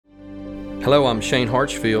Hello, I'm Shane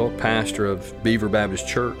Hartsfield, pastor of Beaver Baptist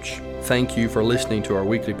Church. Thank you for listening to our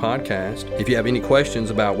weekly podcast. If you have any questions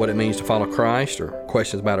about what it means to follow Christ or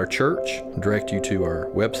questions about our church, I direct you to our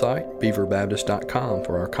website, beaverbaptist.com,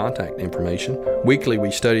 for our contact information. Weekly, we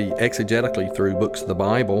study exegetically through books of the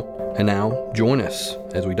Bible. And now, join us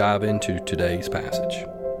as we dive into today's passage.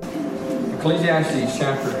 Ecclesiastes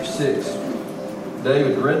chapter 6.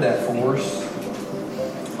 David read that for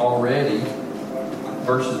us already.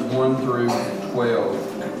 Verses 1 through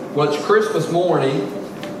 12. Well, it's Christmas morning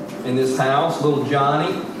in this house. Little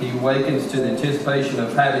Johnny, he awakens to the anticipation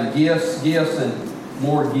of having gifts, and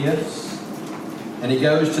more gifts. And he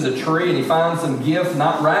goes to the tree and he finds some gift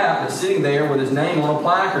not wrapped, but sitting there with his name on a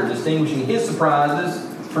placard, distinguishing his surprises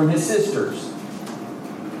from his sisters.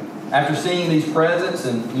 After seeing these presents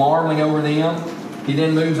and marveling over them, he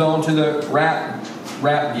then moves on to the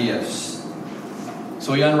wrap gifts.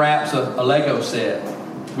 So he unwraps a Lego set.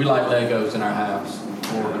 We like Legos in our house.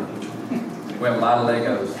 We have a lot of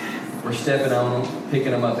Legos. We're stepping on them,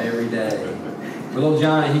 picking them up every day. But little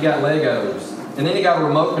Johnny, he got Legos. And then he got a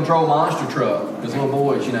remote control monster truck. Because little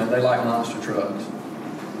boys, they like monster trucks.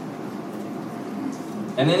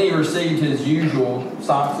 And then he received his usual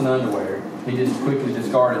socks and underwear. He just quickly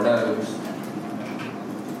discarded those.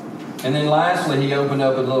 And then lastly, he opened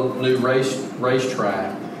up a little new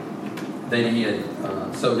racetrack that he had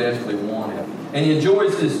so desperately wanted. And he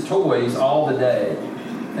enjoys his toys all the day.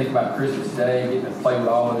 Think about Christmas Day, getting to play with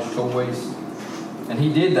all those toys. And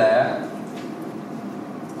he did that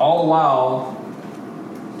all the while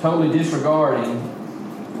totally disregarding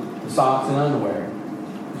the socks and underwear.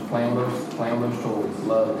 Just playing with those toys,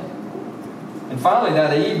 loving it. And finally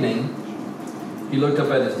that evening, he looked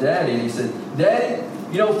up at his daddy and he said, "Daddy,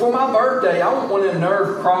 for my birthday, I want one of them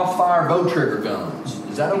Nerf crossfire bow trigger guns.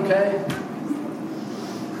 Is that okay?"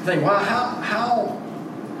 You think, wow, how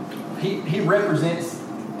he represents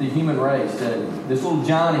the human race, doesn't he? This little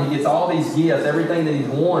Johnny, he gets all these gifts, everything that he's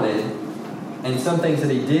wanted, and some things that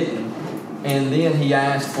he didn't, and then he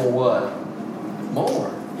asks for what?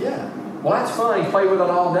 More. Yeah. Well, that's fun. He played with it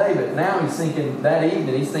all day, but now he's thinking, that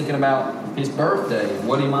evening, he's thinking about his birthday and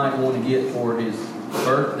what he might want to get for his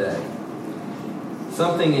birthday.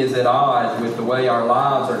 Something is at odds with the way our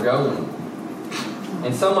lives are going.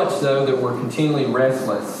 And so much so that we're continually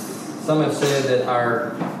restless. Some have said that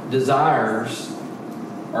our desires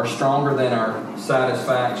are stronger than our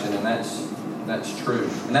satisfaction, and that's true.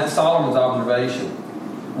 And that's Solomon's observation.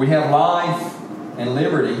 We have life and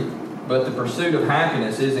liberty, but the pursuit of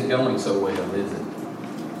happiness isn't going so well, is it?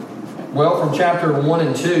 Well, from chapter 1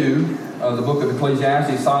 and 2 of the book of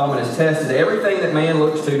Ecclesiastes, Solomon has tested everything that man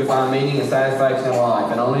looks to find meaning and satisfaction in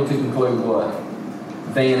life, and only to conclude what?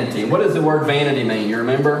 Vanity. What does the word vanity mean? You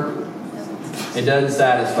remember? It doesn't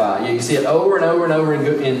satisfy. You see it over and over and over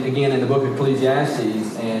again in the book of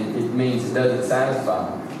Ecclesiastes, and it means it doesn't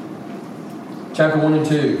satisfy. Chapter 1 and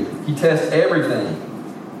 2, he tests everything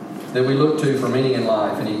that we look to for meaning in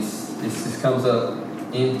life, and it just comes up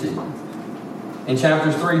empty. In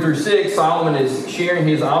chapters 3 through 6, Solomon is sharing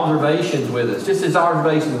his observations with us, just his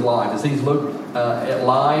observations of life. As he's looked at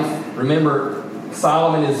life, remember,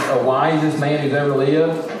 Solomon is the wisest man who's ever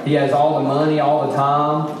lived. He has all the money, all the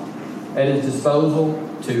time at his disposal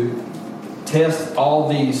to test all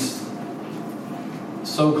these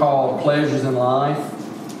so-called pleasures in life.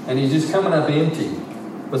 And he's just coming up empty.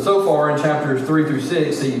 But so far in chapters 3 through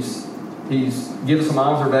 6, he's given some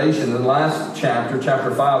observations. In the last chapter,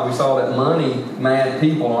 chapter 5, we saw that money-mad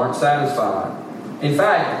people aren't satisfied. In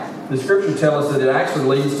fact, the scriptures tell us that it actually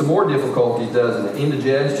leads to more difficulties, doesn't it?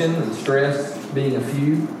 Indigestion and stress being a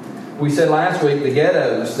few. We said last week the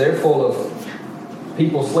ghettos, they're full of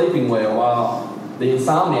people sleeping well, while the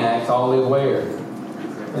insomniacs all live where?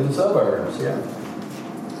 In the suburbs, yeah.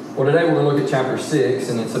 Well, today we're going to look at chapter 6,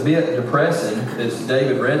 and it's a bit depressing as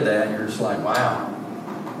David read that. You're just like, wow,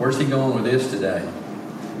 where's he going with this today?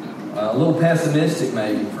 A little pessimistic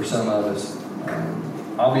maybe for some of us.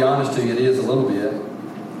 I'll be honest to you, it is a little bit.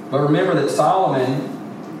 But remember that Solomon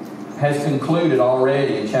has concluded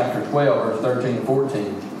already in chapter 12, verse 13 and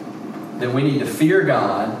 14, that we need to fear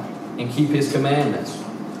God and keep His commandments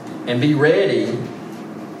and be ready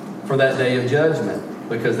for that day of judgment,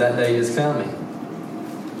 because that day is coming.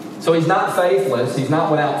 So he's not faithless. He's not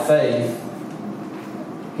without faith.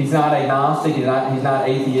 He's not agnostic. He's not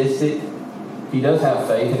atheistic. He does have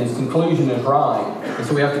faith, and his conclusion is right. And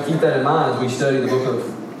so we have to keep that in mind as we study the book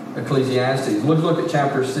of Ecclesiastes. Let's look at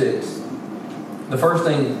chapter 6. The first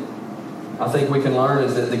thing I think we can learn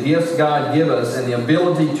is that the gifts God gives us and the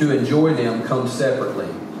ability to enjoy them come separately.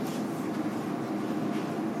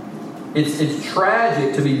 It's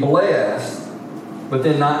tragic to be blessed but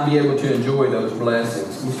then not be able to enjoy those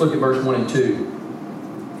blessings. Let's look at verse 1 and 2.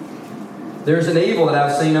 There's an evil that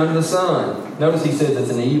I've seen under the sun. Notice he says it's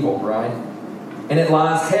an evil, right? And it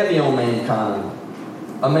lies heavy on mankind.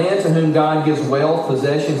 A man to whom God gives wealth,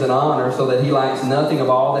 possessions, and honor so that he lacks nothing of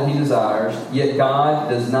all that he desires, yet God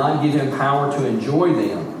does not give him power to enjoy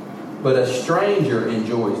them, but a stranger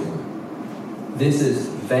enjoys them. This is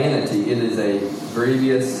vanity. It is a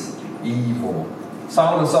grievous evil.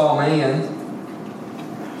 Solomon saw a man.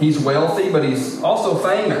 He's wealthy, but he's also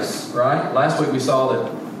famous, right? Last week we saw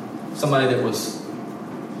that somebody that was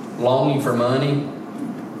longing for money,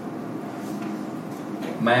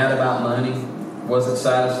 mad about money, wasn't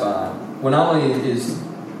satisfied. Well, not only is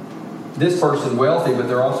this person wealthy, but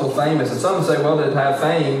they're also famous. And some say, well, to have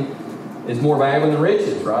fame is more valuable than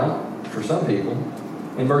riches, right? For some people.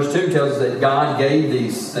 And verse 2 tells us that God gave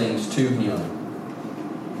these things to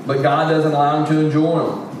him. But God doesn't allow him to enjoy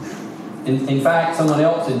them. In fact, someone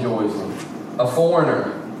else enjoys them. A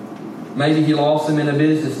foreigner. Maybe he lost them in a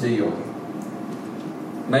business deal.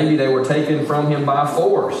 Maybe they were taken from him by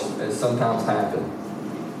force, as sometimes happened.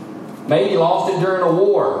 Maybe he lost it during a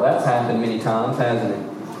war. That's happened many times, hasn't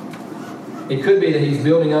it? It could be that he's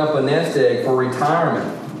building up a nest egg for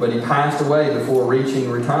retirement, but he passed away before reaching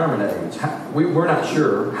retirement age. We're not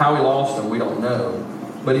sure how he lost them. We don't know.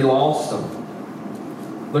 But he lost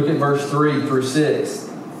them. Look at verse 3 through 6.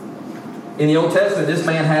 In the Old Testament, this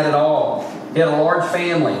man had it all. He had a large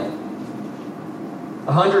family.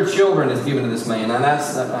 100 children is given to this man. Now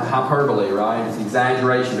that's a hyperbole, right? It's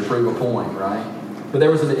exaggeration to prove a point, right? But it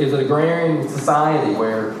was an agrarian society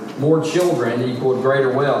where more children equaled greater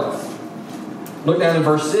wealth. Look down in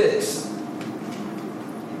verse 6.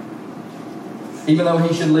 Even though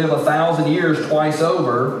he should live 1,000 years twice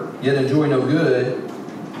over, yet enjoy no good,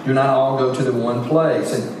 do not all go to the one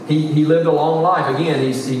place. And he lived a long life. Again,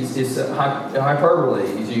 it's hyperbole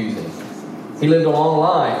he's using. He lived a long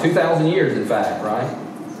life, 2,000 years in fact, right?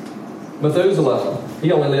 Methuselah,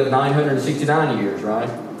 he only lived 969 years, right?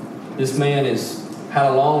 This man had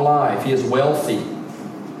a long life. He is wealthy.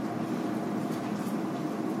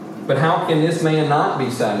 But how can this man not be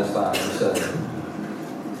satisfied?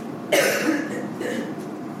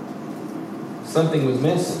 Something was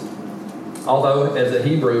missing. Although, as a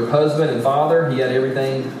Hebrew husband and father, he had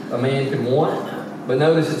everything a man could want. But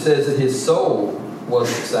notice it says that his soul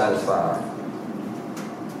wasn't satisfied.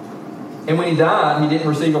 And when he died, he didn't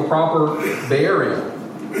receive a proper burial.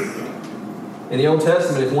 In the Old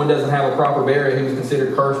Testament, if one doesn't have a proper burial, he was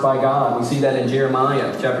considered cursed by God. We see that in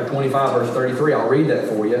Jeremiah chapter 25, verse 33. I'll read that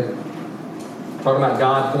for you. Talking about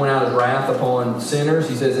God pouring out his wrath upon sinners.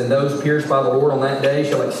 He says, and those pierced by the Lord on that day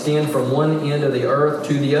shall extend from one end of the earth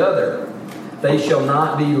to the other. They shall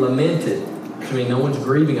not be lamented. I mean, no one's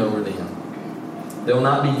grieving over them. They'll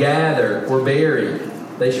not be gathered or buried.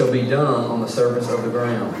 They shall be done on the surface of the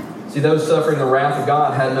ground. See, those suffering the wrath of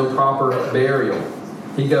God had no proper burial.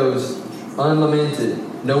 He goes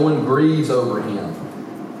unlamented. No one grieves over him.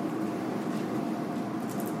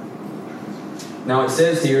 Now it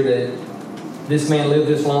says here that this man lived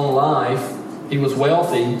this long life. He was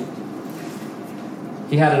wealthy.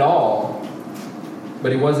 He had it all.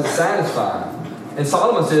 But he wasn't satisfied. And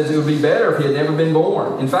Solomon says it would be better if he had never been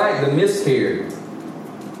born. In fact, the miscarried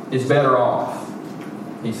is better off,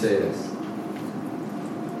 he says.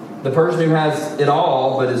 The person who has it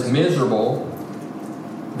all but is miserable,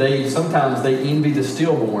 sometimes they envy the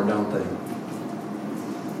stillborn, don't they?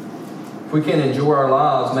 If we can't enjoy our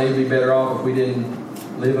lives, maybe it'd be better off if we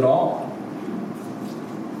didn't live at all.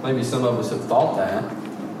 Maybe some of us have thought that.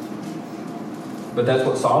 But that's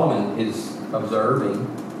what Solomon is observing.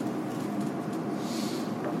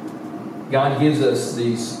 God gives us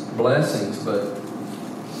these blessings, but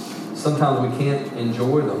sometimes we can't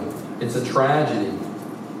enjoy them. It's a tragedy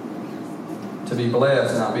to be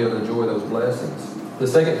blessed and not be able to enjoy those blessings. The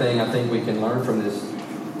second thing I think we can learn from this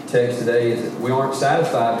text today is that we aren't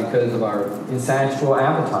satisfied because of our insatiable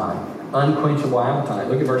appetite, unquenchable appetite.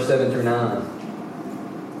 Look at verse 7 through 9.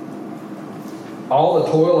 All the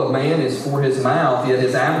toil of man is for his mouth, yet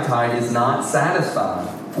his appetite is not satisfied.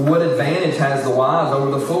 For what advantage has the wise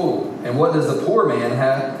over the fool? And what does the poor man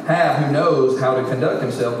have who knows how to conduct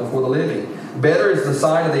himself before the living? Better is the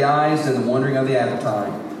sight of the eyes than the wandering of the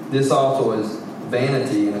appetite. This also is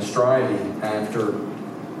vanity and a striving after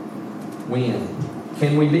wind.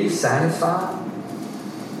 Can we be satisfied?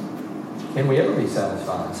 Can we ever be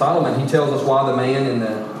satisfied? Solomon, he tells us why the man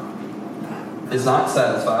is not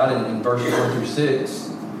satisfied in verses 1 through 6.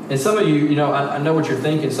 And some of you, I know what you're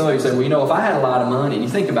thinking. Some of you say, well, if I had a lot of money, and you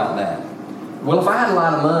think about that. Well, if I had a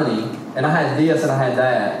lot of money and I had this and I had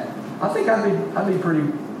that, I think I'd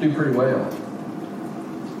do pretty well.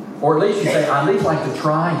 Or at least you say, I'd at least like to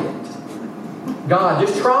try it. God,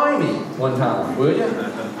 just try me one time, will you?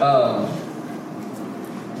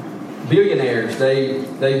 Billionaires,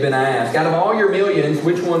 they've been asked, out of all your millions,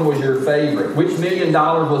 which one was your favorite? Which $1 million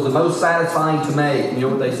was the most satisfying to make? You know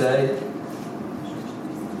what they say?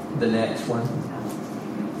 The next one.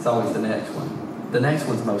 It's always the next one. The next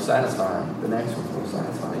one's most satisfying. The next one's most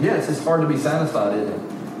satisfying. Yes, it's hard to be satisfied, isn't it?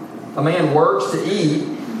 A man works to eat,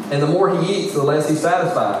 and the more he eats, the less he's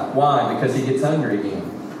satisfied. Why? Because he gets hungry again.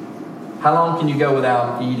 How long can you go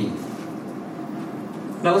without eating?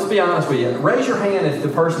 Now, let's be honest with you. Raise your hand if the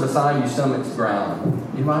person beside you stomach's growling.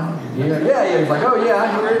 You mind? Yeah. He's like, oh, yeah,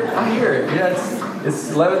 I hear it. Yeah,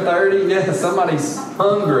 it's 11:30. Yeah, somebody's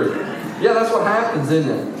hungry. Yeah, that's what happens,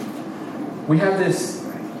 isn't it? We have this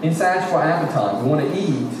insatiable appetite. We want to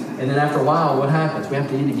eat, and then after a while, what happens? We have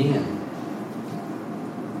to eat again.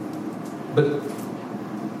 But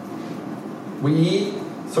we eat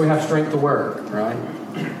so we have strength to work, right?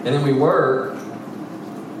 And then we work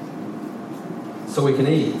so we can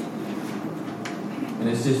eat. And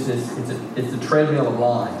it's just it's the treadmill of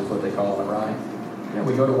life is what they call it, right? Yeah,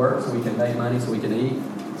 we go to work so we can make money, so we can eat,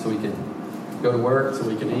 so we can go to work so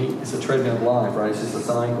we can eat. It's a treadmill of life, right? It's just a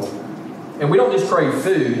cycle. And we don't just crave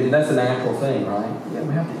food, and that's a natural thing, right? Yeah,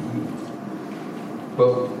 we have to eat.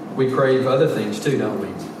 But we crave other things too, don't we?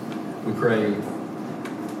 We crave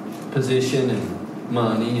position and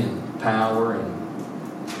money and power and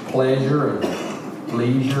pleasure and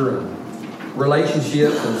leisure and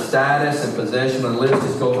relationships and status and possession, and the list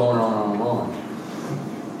just goes on and on and on.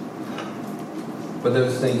 But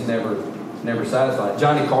those things never satisfy.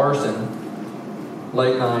 Johnny Carson,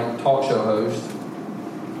 late night talk show host,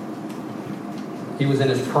 he was in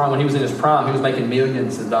his prime. When he was in his prime, he was making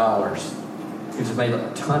millions of dollars. He just made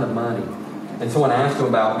a ton of money. And someone asked him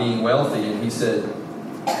about being wealthy, and he said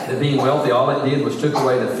that being wealthy, all it did was took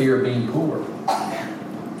away the fear of being poor.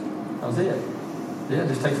 That was it. Yeah, it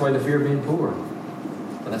just takes away the fear of being poor.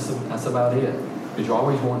 But that's about it. Because you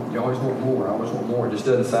always want more. I always want more. It just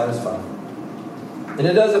doesn't satisfy. And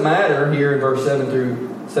it doesn't matter here in verse 7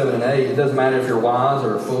 and 8. It doesn't matter if you're wise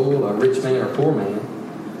or a fool, a rich man or a poor man.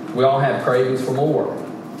 We all have cravings for more.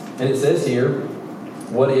 And it says here,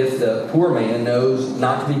 what if the poor man knows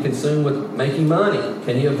not to be consumed with making money?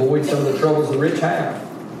 Can he avoid some of the troubles the rich have?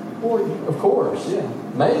 Well, of course, yeah.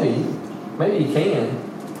 Maybe he can.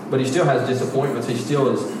 But he still has disappointments. He still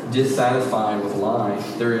is dissatisfied with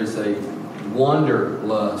life. There is a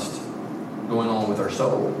wanderlust going on with our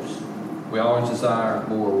souls. We always desire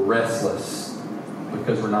more, restless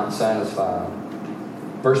because we're not satisfied.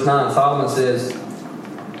 Verse 9, Solomon says,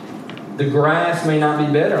 the grass may not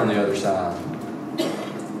be better on the other side.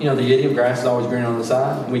 You know, the idiom, grass is always greener on the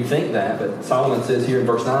side. We think that, but Solomon says here in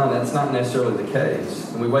verse 9, that's not necessarily the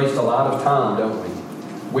case. And we waste a lot of time, don't we?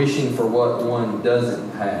 Wishing for what one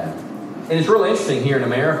doesn't have. And it's really interesting here in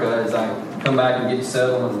America as I come back and get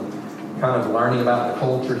settled and kind of learning about the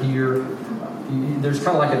culture here. There's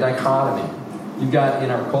kind of like a dichotomy. You've got in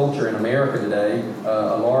our culture in America today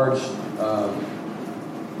a large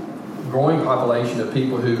growing population of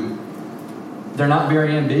people who they're not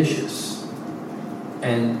very ambitious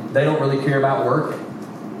and they don't really care about working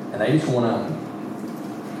and they just want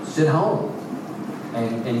to sit home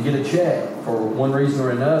and get a check for one reason or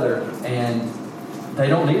another, and they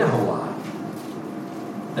don't need a whole lot.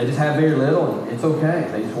 They just have very little, and it's okay.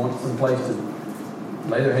 They just want some place to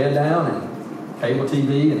lay their head down and cable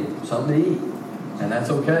TV and something to eat, and that's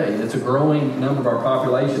okay. It's a growing number of our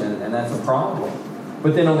population, and that's a problem.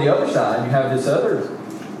 But then on the other side, you have this other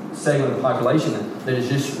segment of the population that is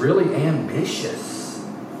just really ambitious.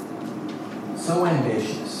 So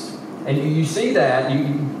ambitious. And you see that,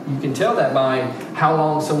 you can tell that by how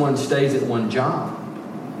long someone stays at one job.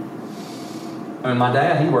 I mean, my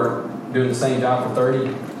dad, he worked doing the same job for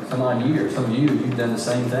 30 some odd years. Some of you've done the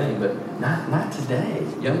same thing, but not today.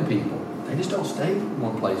 Young people, they just don't stay in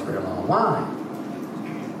one place very long. Why?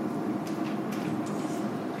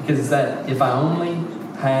 Because it's that if I only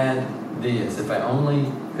had this, if I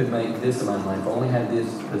only could make this amount of money, if I only had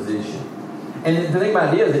this position. And the thing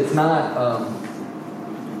about it is, it's not...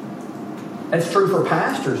 That's true for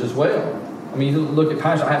pastors as well. I mean, you look at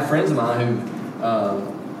pastors. I have friends of mine who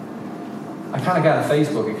I kind of got a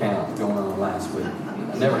Facebook account going on last week.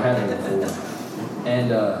 I never had it before.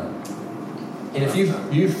 And if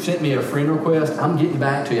you've sent me a friend request, I'm getting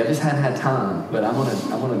back to you. I just hadn't had time, but I'm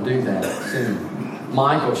gonna do that soon.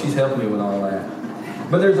 Michael, she's helping me with all that.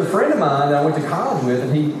 But there's a friend of mine that I went to college with,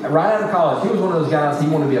 and he right out of college, he was one of those guys. He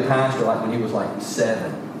wanted to be a pastor like when he was like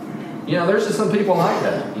 7. There's just some people like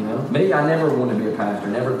that, Me, I never wanted to be a pastor.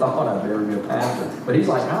 Never thought I'd ever be a pastor. But he's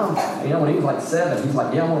like, when he was like 7, he's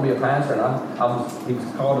like, I want to be a pastor. And he was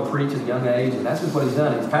called to preach at a young age, and that's just what he's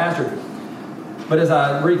done. He's a pastor. But as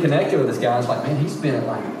I reconnected with this guy, I was like, man, he's been at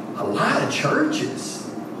like a lot of churches,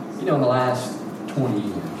 in the last 20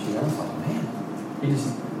 years. It's like, man,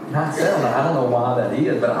 he's not settling. I don't know why that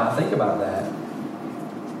is, but I think about that.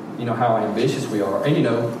 How ambitious we are. And you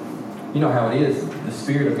know how it is. The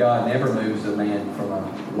Spirit of God never moves a man from a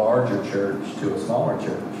larger church to a smaller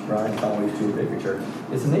church, right? It's always to a bigger church.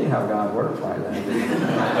 It's neat how God works like that.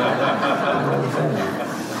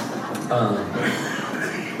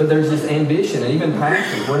 But there's this ambition, and even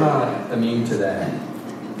pastors, we're not immune to that.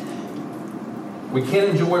 We can't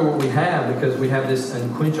enjoy what we have because we have this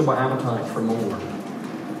unquenchable appetite for more.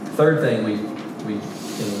 Third thing we can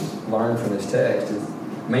learn from this text is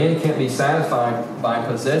man can't be satisfied by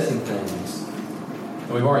possessing things.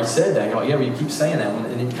 And we've already said that. You're like, we keep saying that one,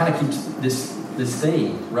 and it kind of keeps this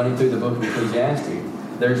theme running through the book of Ecclesiastes.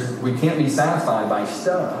 We can't be satisfied by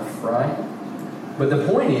stuff, right? But the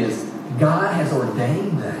point is, God has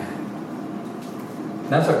ordained that.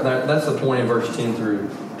 That's the point in verse 10 through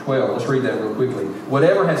 12. Let's read that real quickly.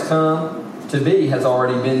 Whatever has come to be has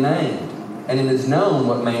already been named, and it is known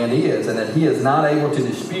what man is, and that he is not able to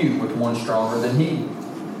dispute with one stronger than he.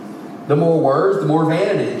 The more words, the more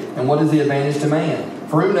vanity. And what is the advantage to man?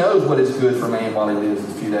 For who knows what is good for man while he lives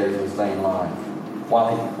his few days of his vain life,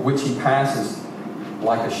 which he passes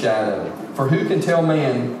like a shadow? For who can tell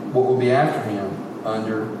man what will be after him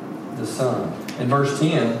under the sun? In verse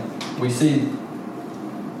 10, we see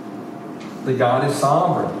that God is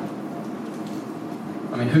sovereign.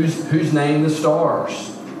 I mean, who's named the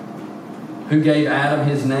stars? Who gave Adam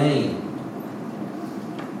his name?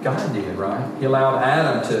 God did, right? He allowed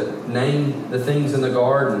Adam to name the things in the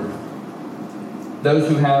garden. Those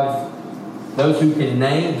who can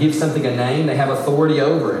give something a name, they have authority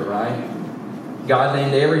over it, right? God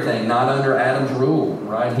named everything, not under Adam's rule,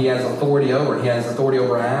 right? He has authority over it. He has authority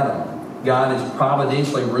over Adam. God is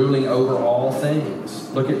providentially ruling over all things.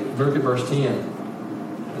 Look at verse 10,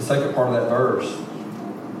 the second part of that verse.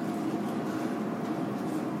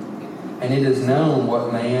 And it is known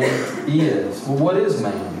what man is. Well, what is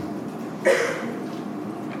man?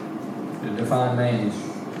 To define man,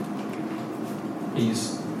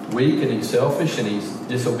 he's weak and he's selfish and he's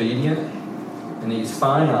disobedient and he's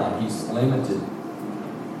finite, he's limited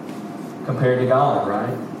compared to God,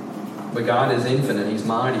 right? But God is infinite, he's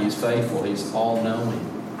mighty, he's faithful, he's all-knowing.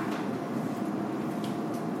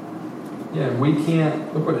 Yeah, we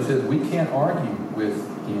can't, look what it says, we can't argue with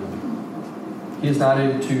him. He is not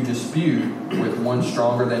able to dispute with one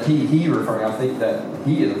stronger than he. I think that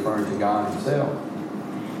he is referring to God himself.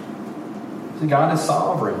 See, God is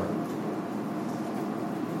sovereign.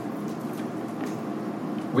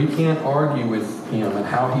 We can't argue with him and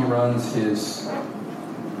how he runs his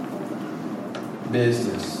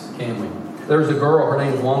business, can we? There was a girl, her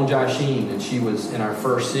name was Wang Jiaxin, and she was in our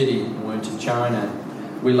first city. We went to China.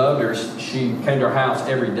 We loved her. She came to our house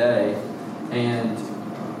every day, and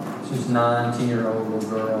she was a 9-10-year-old little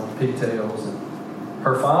girl, pigtails. And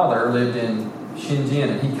her father lived in Shenzhen,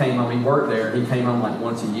 and he came home. He worked there, and he came home like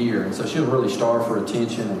once a year. And so she was really starved for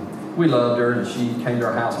attention, and we loved her, and she came to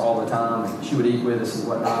our house all the time, and she would eat with us and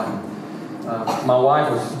whatnot. And, my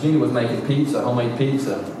wife, Jeannie, was making pizza, homemade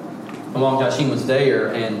pizza. And Wang Jiaxin was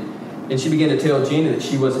there, and she began to tell Jeannie that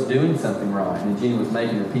she wasn't doing something right. And Jeannie was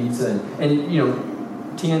making the pizza, and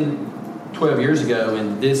 10, 12 years ago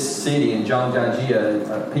in this city, in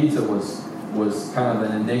Zhangjiajie, pizza was kind of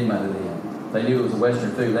an enigma to them. They knew it was a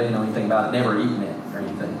Western food. They didn't know anything about it, never eaten it or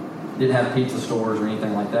anything. Didn't have pizza stores or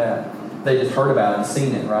anything like that. They just heard about it and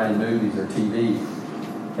seen it, right, in movies or TV.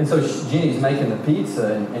 And so Jeannie's making the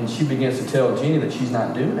pizza, and she begins to tell Jeannie that she's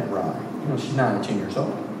not doing it right. She's 9 or 10 years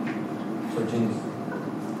old. So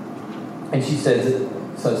and she says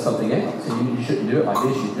something else. And you shouldn't do it like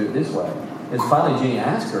this, you should do it this way. And finally Jeannie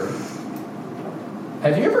asked her,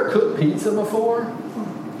 have you ever cooked pizza before?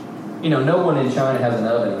 No one in China has an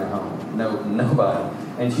oven in their home. No, nobody.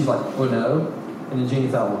 And she's like, well, no. And then Jeannie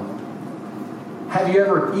thought, well, have you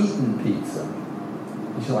ever eaten pizza?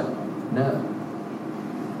 And she's like, no.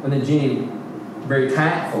 And then Jeannie very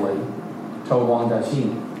tactfully told Wang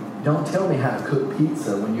Jiaxin, don't tell me how to cook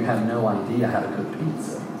pizza when you have no idea how to cook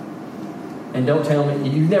pizza. And don't tell me,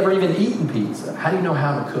 you've never even eaten pizza. How do you know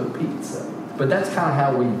how to cook pizza? But that's kind of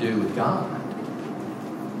how we do with God.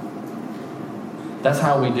 That's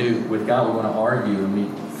how we do with God. We want to argue and we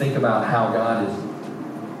think about how God is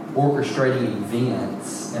orchestrating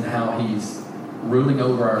events and how he's ruling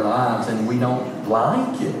over our lives, and we don't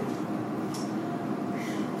like it.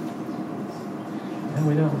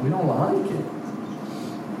 And we don't like it.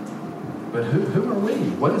 But who are we?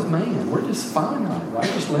 What is man? We're just finite, right?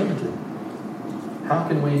 Just limited. How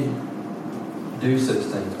can we do such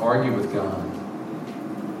things? Argue with God?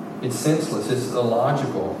 It's senseless. It's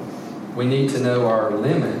illogical. We need to know our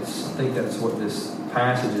limits. I think that's what this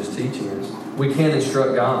passage is teaching us. We can't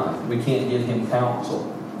instruct God. We can't give Him counsel.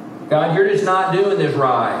 God, you're just not doing this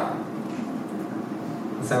right.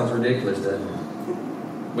 It sounds ridiculous, doesn't it?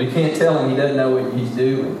 We can't tell Him He doesn't know what He's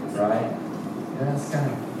doing, right? That's kind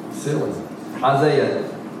of silly. Isaiah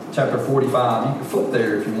chapter 45. You can flip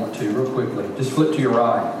there if you want to, real quickly. Just flip to your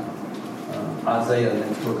right. Isaiah,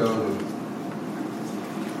 let's look over.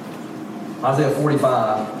 Isaiah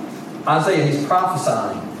 45. Isaiah, he's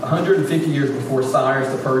prophesying 150 years before Cyrus,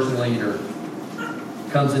 the Persian leader,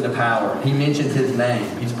 comes into power. He mentions his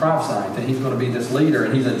name. He's prophesying that he's going to be this leader,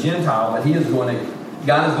 and he's a Gentile, but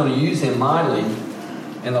God is going to use him mightily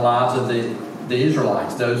in the lives of the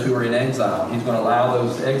Israelites, those who are in exile. He's going to allow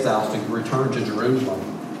those exiles to return to Jerusalem.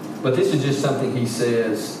 But this is just something he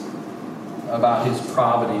says about his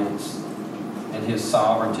providence and his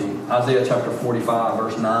sovereignty. Isaiah chapter 45,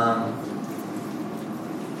 verse 9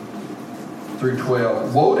 through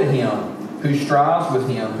 12. Woe to him who strives with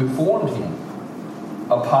him who formed him,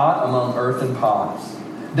 a pot among earthen pots.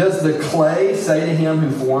 Does the clay say to him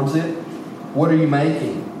who forms it, what are you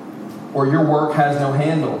making? Or your work has no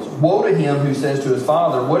handles. Woe to him who says to his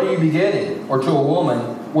father, what are you begetting? Or to a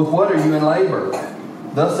woman, with what are you in labor?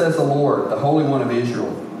 Thus says the Lord, the Holy One of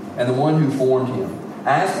Israel, and the one who formed him.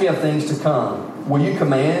 Ask me of things to come. Will you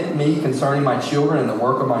command me concerning my children and the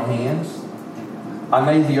work of my hands? I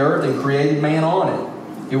made the earth and created man on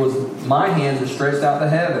it. It was my hands that stretched out the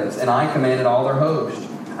heavens, and I commanded all their host.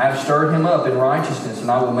 I have stirred him up in righteousness, and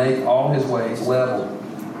I will make all his ways level.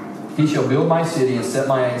 He shall build my city and set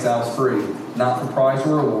my exiles free, not for price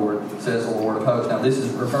or reward, says the Lord of hosts. Now this is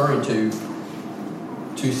referring to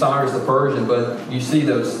Cyrus the Persian, but you see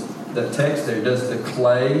the text there. Does the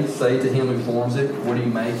clay say to him who forms it, what are you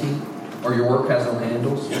making? Or your work has no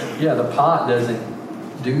handles? Yeah, the pot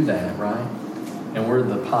doesn't do that, right? And we're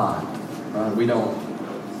the pot, right? We don't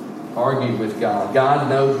argue with God. God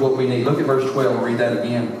knows what we need. Look at verse 12. We'll read that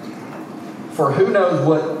again. For who knows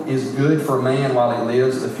what is good for man while he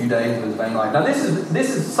lives the few days of his vain life? Now this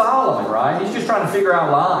is Solomon, right? He's just trying to figure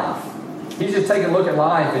out life. He's just taking a look at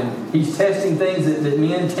life, and he's testing things that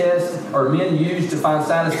men test or men use to find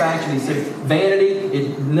satisfaction. He says, vanity,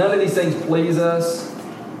 none of these things please us.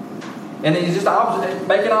 And he's just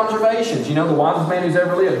making observations. You know, the wisest man who's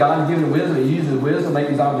ever lived, God has given him wisdom. He uses wisdom to make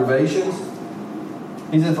these observations.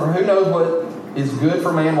 He says, for who knows what is good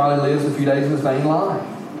for man while he lives a few days of his vain life,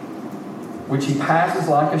 which he passes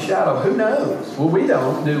like a shadow. Who knows? Well, we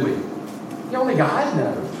don't, do we? Only God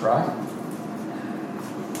knows, right?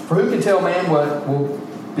 For who can tell man what will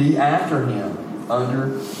be after him under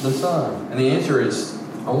the sun? And the answer is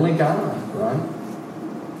only God, right?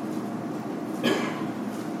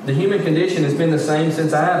 The human condition has been the same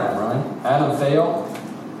since Adam, right? Adam fell.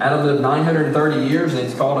 Adam lived 930 years, and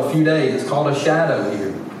it's called a few days. It's called a shadow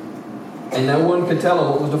here. And no one could tell him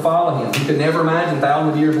what was to follow him. He could never imagine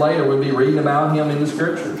thousands of years later we'd be reading about him in the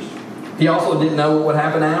Scriptures. He also didn't know what would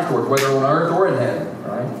happen afterwards, whether on earth or in heaven,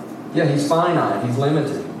 right? Yeah, he's finite. He's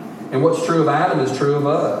limited. And what's true of Adam is true of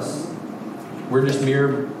us. We're just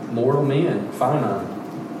mere mortal men, finite,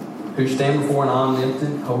 who stand before an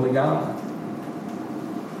omnipotent, holy God.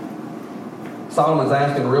 Solomon's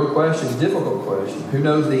asking a real question, a difficult question. Who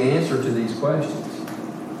knows the answer to these questions?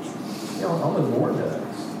 Only the Lord does.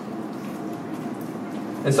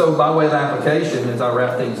 And so by way of application, as I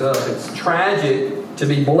wrap things up, it's tragic to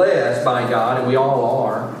be blessed by God, and we all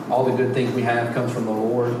are. All the good things we have comes from the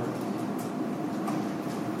Lord.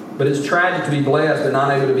 But it's tragic to be blessed but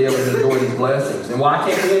not able to be able to enjoy these blessings. And why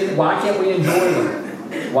can't we enjoy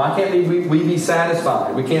them? Why can't we be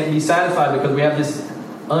satisfied? We can't be satisfied because we have this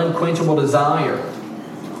unquenchable desire.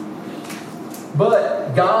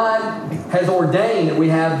 But God has ordained that we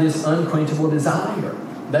have this unquenchable desire.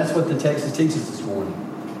 That's what the text teaches this morning.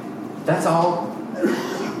 That's all.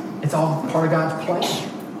 It's all part of God's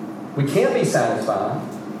plan. We can't be satisfied.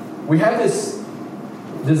 We have this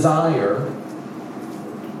desire.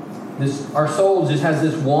 Our soul just has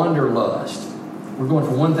this wanderlust. We're going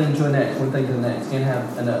from one thing to the next, one thing to the next. Can't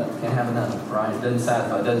have enough, right? It doesn't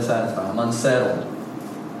satisfy. I'm unsettled.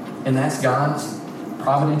 And that's God's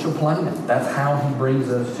providential plan. That's how He brings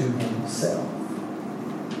us to Himself.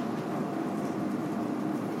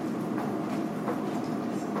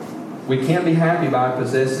 We can't be happy by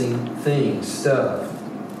possessing things, stuff.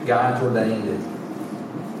 God's ordained it.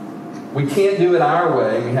 We can't do it our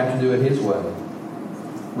way. We have to do it His way.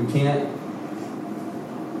 We can't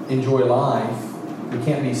enjoy life, we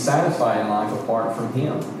can't be satisfied in life apart from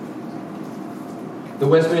Him. The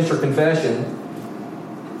Westminster Confession,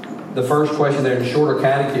 the first question there in the shorter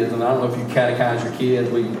catechism, I don't know if you catechize your kids,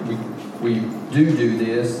 we do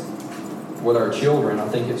this with our children. I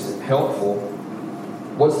think it's helpful.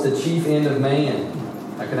 What's the chief end of man?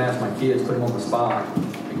 I can ask my kids, put them on the spot,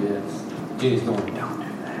 I guess. Jenny's going, don't do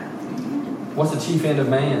that. What's the chief end of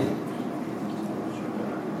man?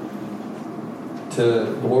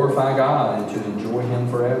 To glorify God and to enjoy Him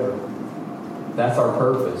forever. That's our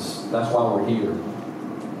purpose. That's why we're here.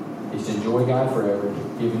 Is to enjoy God forever,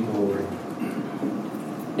 to give Him glory.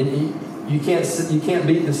 And you can't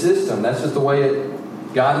beat the system. That's just the way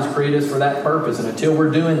God has created us for that purpose. And until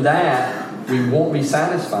we're doing that, we won't be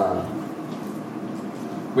satisfied.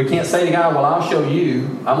 We can't say to God, well, I'll show you.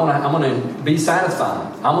 I'm gonna be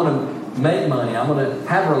satisfied. I'm gonna make money. I'm gonna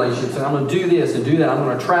have relationships. And I'm gonna do this and do that. I'm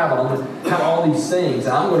gonna travel. I'm gonna have all these things.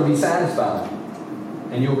 And I'm gonna be satisfied.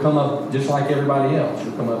 And you'll come up just like everybody else.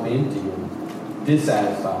 You'll come up empty and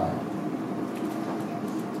dissatisfied.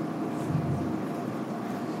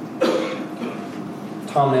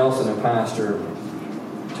 Tom Nelson, a pastor,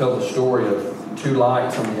 tells a story of two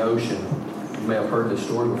lights on the ocean. You may have heard this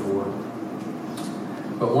story before.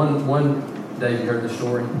 But one day, you heard the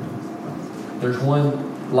story? There's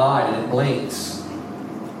one light and it blinks.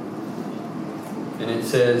 And it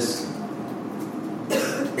says,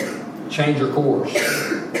 change your course.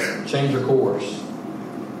 Change your course.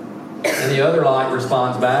 And the other light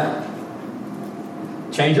responds back,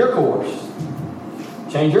 change your course.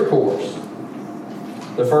 Change your course.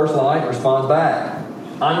 The first light responds back,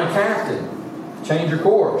 I'm a captain. Change your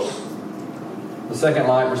course. The second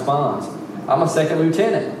light responds, I'm a second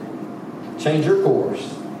lieutenant. Change your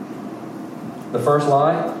course. The first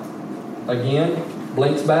light, again,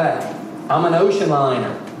 blinks back, I'm an ocean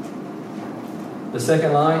liner. The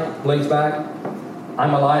second light blinks back,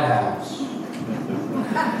 I'm a lighthouse.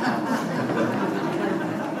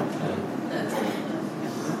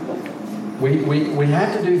 We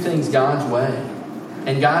have to do things God's way.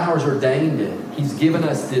 And God has ordained it. He's given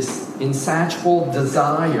us this insatiable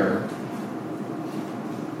desire.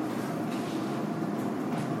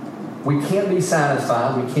 We can't be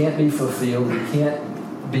satisfied. We can't be fulfilled. We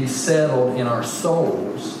can't be settled in our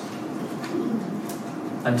souls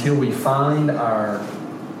until we find our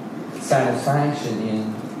satisfaction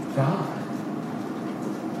in God.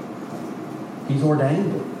 He's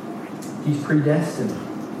ordained it. He's predestined it.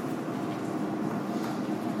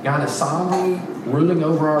 God is sovereignly ruling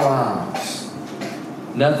over our lives.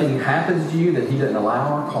 Nothing happens to you that He doesn't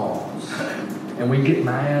allow or cause. And we get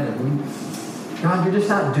mad and God, you're just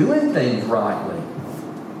not doing things rightly.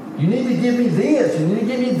 You need to give me this. You need to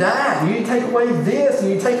give me that. You need to take away this.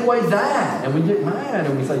 And you take away that. And we get mad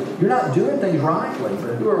and we say, you're not doing things rightly.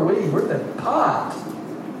 But who are we? We're the pot.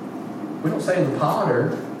 We don't say the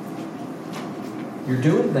potter. You're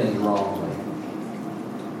doing things wrongly.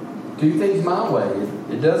 Do things my way.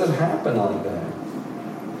 It doesn't happen like that.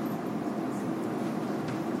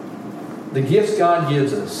 The gifts God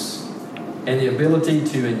gives us and the ability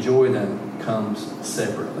to enjoy them comes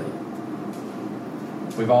separately.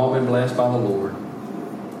 We've all been blessed by the Lord.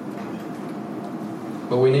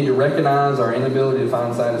 But we need to recognize our inability to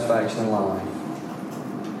find satisfaction in life.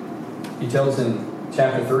 He tells us in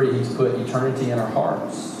chapter 3, He's put eternity in our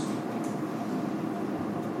hearts.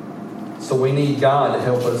 So we need God to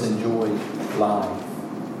help us enjoy life.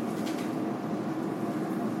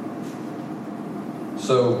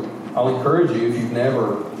 So I'll encourage you, if you've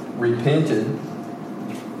never repented,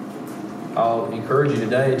 I'll encourage you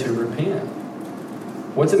today to repent.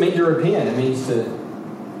 What's it mean to repent? It means to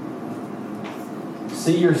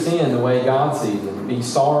see your sin the way God sees it, be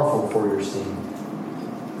sorrowful for your sin,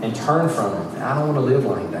 and turn from it. I don't want to live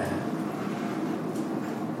like that.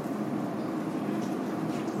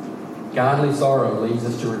 Godly sorrow leads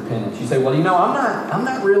us to repentance. You say, well, I'm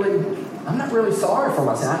not really sorry for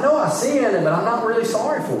my sin. I know I sinned, but I'm not really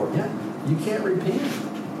sorry for it. Yeah, you can't repent.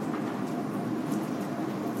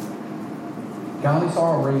 Godly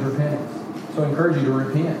sorrow brings repentance. So I encourage you to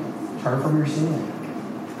repent. Turn from your sin.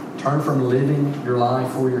 Turn from living your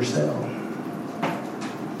life for yourself.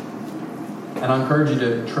 And I encourage you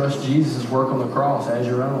to trust Jesus' work on the cross as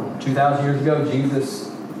your own. 2,000 years ago,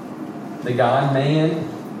 Jesus, the God-man,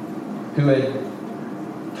 who had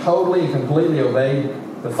totally and completely obeyed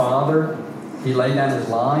the Father, He laid down His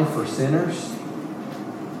life for sinners.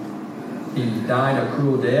 He died a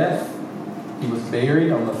cruel death. He was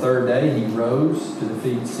buried. On the third day, He rose to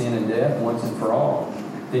defeat sin and death once and for all.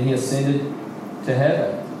 Then He ascended to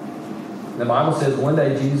heaven. The Bible says one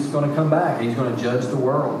day Jesus is going to come back. He's going to judge the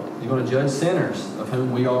world. He's going to judge sinners, of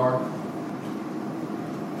whom we are.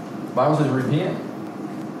 The Bible says repent.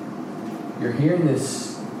 You're hearing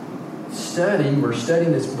this study, we're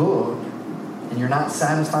studying this book, and you're not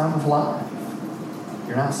satisfied with life.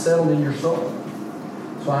 You're not settled in your soul.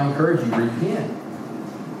 So I encourage you, repent.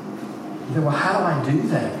 You say, well, how do I do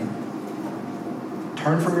that?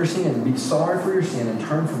 Turn from your sin. Be sorry for your sin and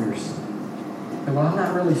turn from your sin. And well, I'm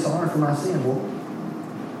not really sorry for my sin. Well,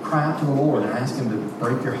 cry out to the Lord and ask Him to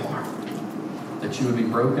break your heart. That you would be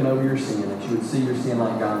broken over your sin, that you would see your sin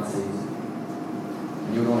like God sees it.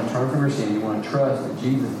 And you would want to turn from your sin. You want to trust that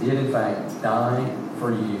Jesus did, in fact, die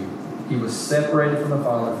for you. He was separated from the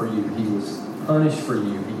Father for you. He was punished for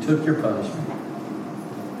you. He took your punishment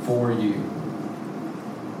for you.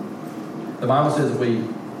 The Bible says if we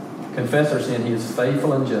confess our sin, He is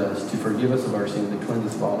faithful and just to forgive us of our sins and cleanse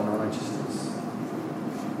us of all unrighteousness.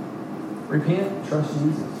 Repent, trust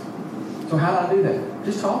Jesus. So how do I do that?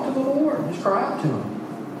 Just talk to the Lord. Just cry out to Him.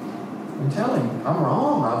 And tell Him, I'm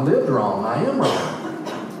wrong. I've lived wrong. I am wrong.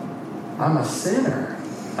 I'm a sinner.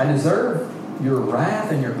 I deserve your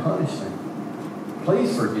wrath and your punishment.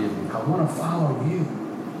 Please forgive me. I want to follow you.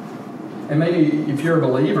 And maybe if you're a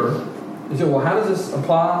believer, you say, well, how does this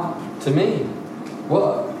apply to me?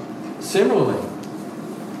 Well, similarly,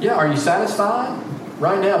 yeah, are you satisfied?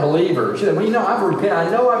 Right now, believer, she said, well, I've repented. I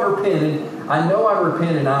know I've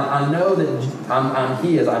repented. I know that I'm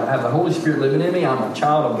His. I have the Holy Spirit living in me. I'm a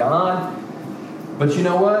child of God. But you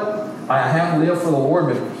know what? I haven't lived for the Lord,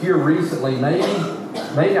 but here recently, maybe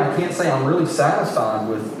I can't say I'm really satisfied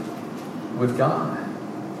with God.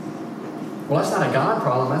 Well, that's not a God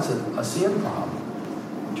problem. That's a sin problem.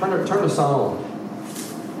 Turn to Psalm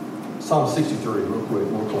 63 real quick.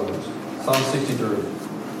 We'll close. Psalm 63,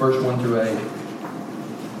 verse 1 through 8.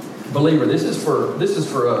 Believer, this is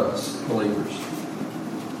for us, believers.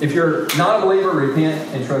 If you're not a believer,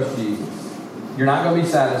 repent and trust Jesus. You're not going to be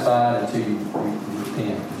satisfied until you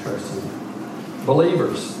repent and trust Him.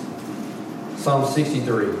 Believers, Psalm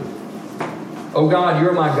 63. O God, you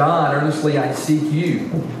are my God. Earnestly I seek you.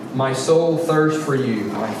 My soul thirsts for you.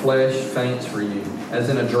 My flesh faints for you, as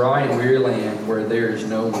in a dry and weary land where there is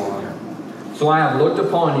no water. So I have looked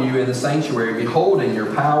upon you in the sanctuary, beholding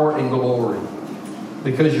your power and glory.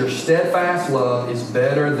 Because your steadfast love is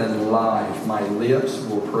better than life, my lips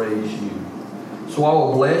will praise you. So I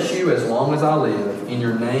will bless you as long as I live. In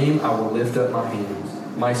your name I will lift up my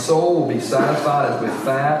hands. My soul will be satisfied as with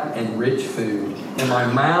fat and rich food, and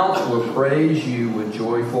my mouth will praise you with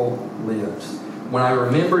joyful lips. When I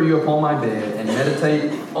remember you upon my bed and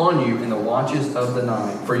meditate on you in the watches of the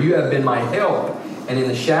night. For you have been my help, and in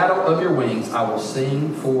the shadow of your wings I will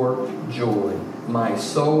sing for joy. My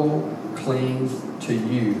soul clings to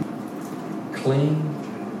you. Cling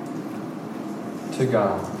to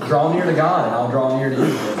God. Draw near to God, and I'll draw near to you,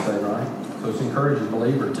 let's say, right? So it's encouraging,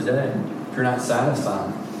 believer, today. If you're not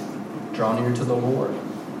satisfied, draw near to the Lord.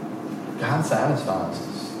 God satisfies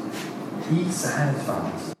us. He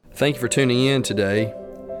satisfies. Thank you for tuning in today.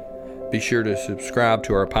 Be sure to subscribe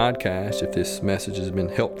to our podcast if this message has been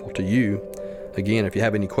helpful to you. Again, if you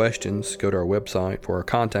have any questions, go to our website for our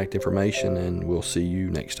contact information, and we'll see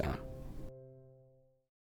you next time.